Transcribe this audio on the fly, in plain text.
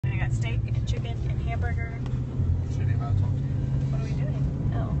hamburger. She ain't about to talk to you. What are we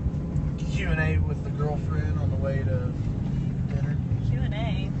doing? Oh. Q&A with the girlfriend on the way to dinner.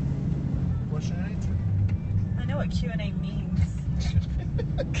 Q&A. Question and answer. I know what Q&A means.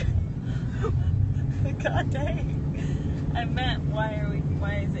 God dang. I meant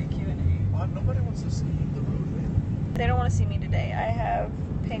why is it Q&A? Well, nobody wants to see the road, man. They don't want to see me today. I have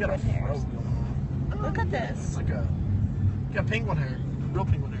penguin hairs. Look at this. It's like you got penguin hair. Real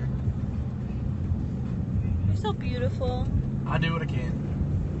penguin hair. You're so beautiful. I do what I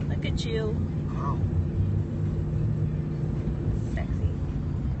can. Look at you. Oh. Sexy.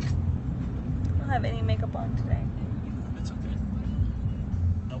 I don't have any makeup on today. It's okay.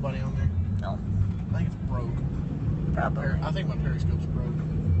 Nobody on there? No. I think it's broke. Probably. I think my Periscope's broke.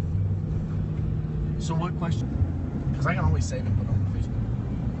 So what question? Because I can always save and put on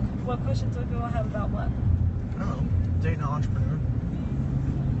Facebook. What questions would people have about what? I don't know. Dating an entrepreneur.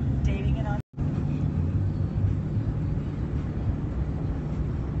 Dating an entrepreneur.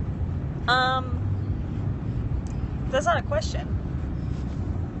 That's not a question.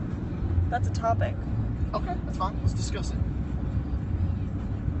 That's a topic. Okay, that's fine. Let's discuss it.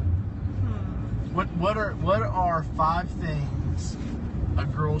 What are 5 things a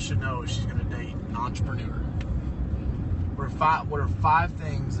girl should know if she's going to date an entrepreneur? What are 5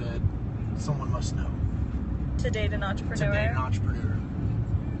 things that someone must know To date an entrepreneur. to date an entrepreneur?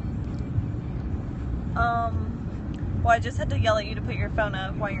 Well, I just had to yell at you to put your phone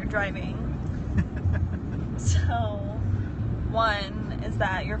up while you're driving. So, 1 is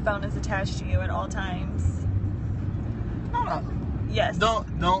that your phone is attached to you at all times. Yes. Don't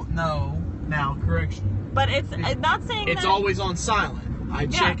know. Now, correction. But I'm not saying it's that... always on silent. I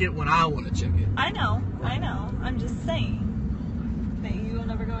check it when I want to check it. I know. I'm just saying that you will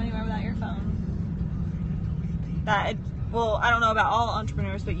never go anywhere without your phone. Well, I don't know about all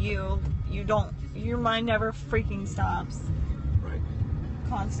entrepreneurs, but you don't. Your mind never freaking stops. Right.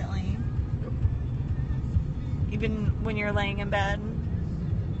 Constantly. Yep. Even when you're laying in bed,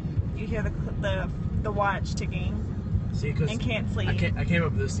 you hear the watch ticking. See, because and can't sleep. I came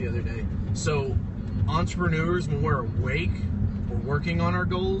up with this the other day. So, entrepreneurs, when we're awake, we're working on our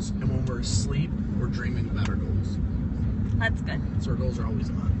goals, and when we're asleep, we're dreaming about our goals. That's good. So our goals are always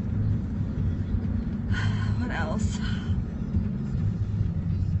in mind. What else?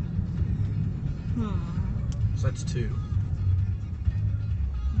 So that's 2.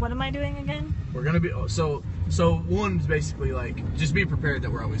 What am I doing again? We're gonna be so 1 is basically like just be prepared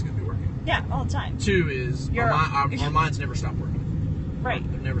that we're always gonna be working. Yeah, all the time. 2 is our minds never stop working. Right.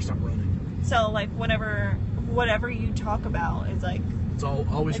 They never stop running. So like whatever you talk about is like it's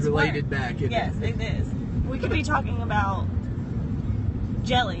always related back. Yes, it is. We could be talking about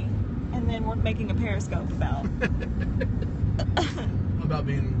jelly, and then we're making a Periscope about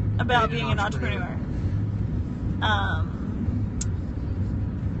being an entrepreneur.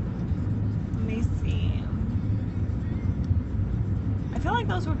 Let me see. I feel like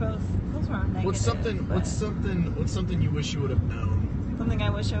those were negative. What's something you wish you would have known? Something I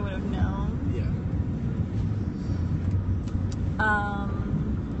wish I would have known. Yeah.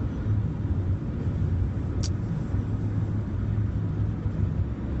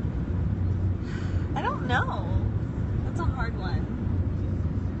 I don't know. That's a hard one.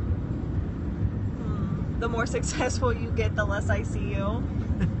 The more successful you get, the less I see you.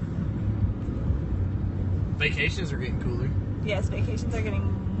 Vacations are getting cooler. Yes, vacations are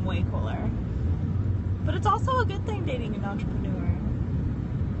getting way cooler. But it's also a good thing dating an entrepreneur.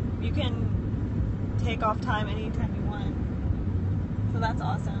 You can take off time anytime you want. So that's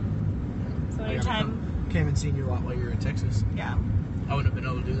awesome. So anytime... Came and seen you a lot while you were in Texas. Yeah. I wouldn't have been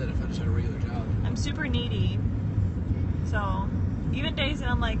able to do that if I just had a regular job. I'm super needy. So even days that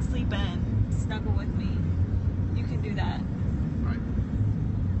I'm like, sleep in, snuggle with me, you can do that. Right.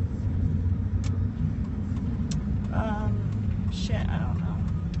 Shit, I don't know.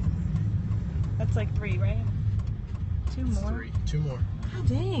 That's like 3, right? 2 more? 3. 2 more. God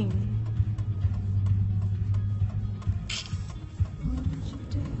dang.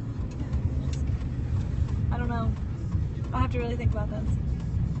 I don't know. I'll have to really think about this.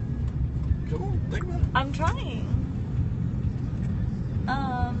 Come on, think about it. I'm trying.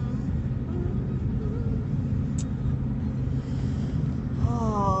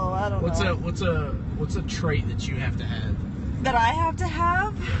 Oh, I don't know. What's a trait that you have to have? That I have to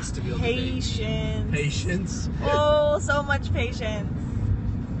have? Yes, to be able to date. Patience. Patience. Oh, so much patience.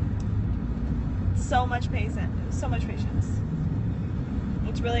 So much patience. So much patience.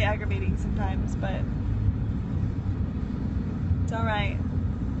 It's really aggravating sometimes, but it's alright.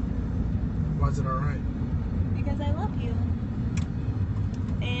 Why is it alright? Because I love you.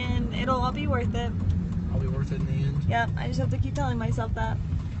 And it'll all be worth it. I'll be worth it in the end. Yep, I just have to keep telling myself that.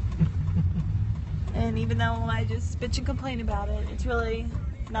 And even though I just bitch and complain about it, it's really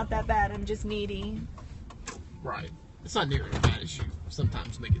not that bad. I'm just needy. Right. It's not nearly as bad as you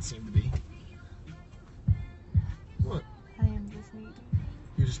sometimes make it seem to be. What? I am just needy.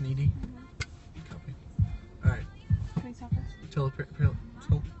 You're just needy? Mm-hmm. Copy. Alright. Can we stop this? Tell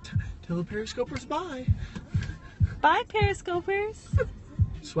the periscopers bye. Bye, periscopers.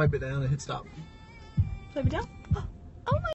 Swipe it down and hit stop. Swipe it down.